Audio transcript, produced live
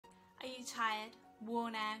you tired,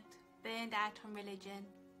 worn out, burned out on religion?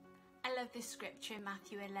 I love this scripture in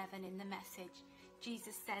Matthew 11 in the Message.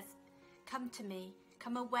 Jesus says, "Come to me,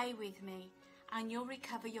 come away with me, and you'll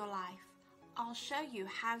recover your life. I'll show you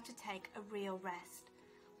how to take a real rest.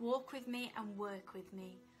 Walk with me and work with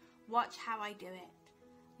me. Watch how I do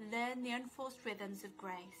it. Learn the unforced rhythms of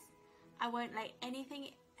grace. I won't lay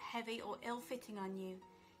anything heavy or ill-fitting on you.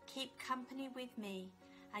 Keep company with me,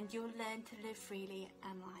 and you'll learn to live freely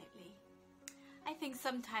and lightly." I think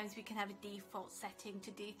sometimes we can have a default setting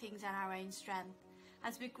to do things on our own strength.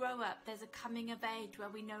 As we grow up, there's a coming of age where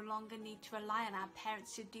we no longer need to rely on our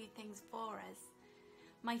parents to do things for us.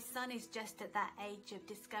 My son is just at that age of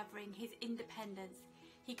discovering his independence.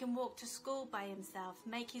 He can walk to school by himself,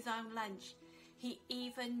 make his own lunch. He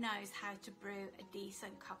even knows how to brew a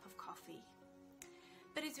decent cup of coffee.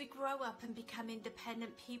 But as we grow up and become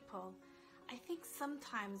independent people, I think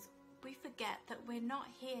sometimes we forget that we're not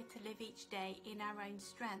here to live each day in our own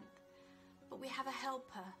strength, but we have a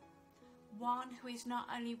helper, one who is not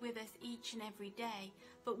only with us each and every day,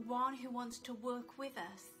 but one who wants to work with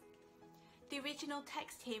us. The original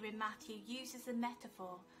text here in Matthew uses a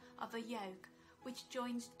metaphor of a yoke which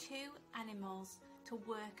joins two animals to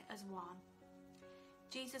work as one.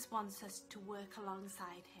 Jesus wants us to work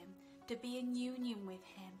alongside him, to be in union with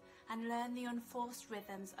him and learn the unforced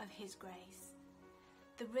rhythms of his grace.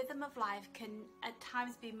 The rhythm of life can at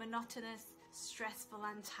times be monotonous, stressful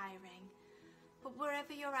and tiring. But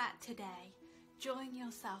wherever you're at today, join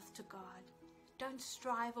yourself to God. Don't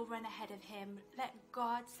strive or run ahead of him. Let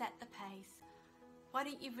God set the pace. Why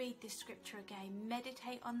don't you read this scripture again,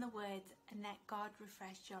 meditate on the words and let God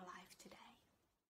refresh your life.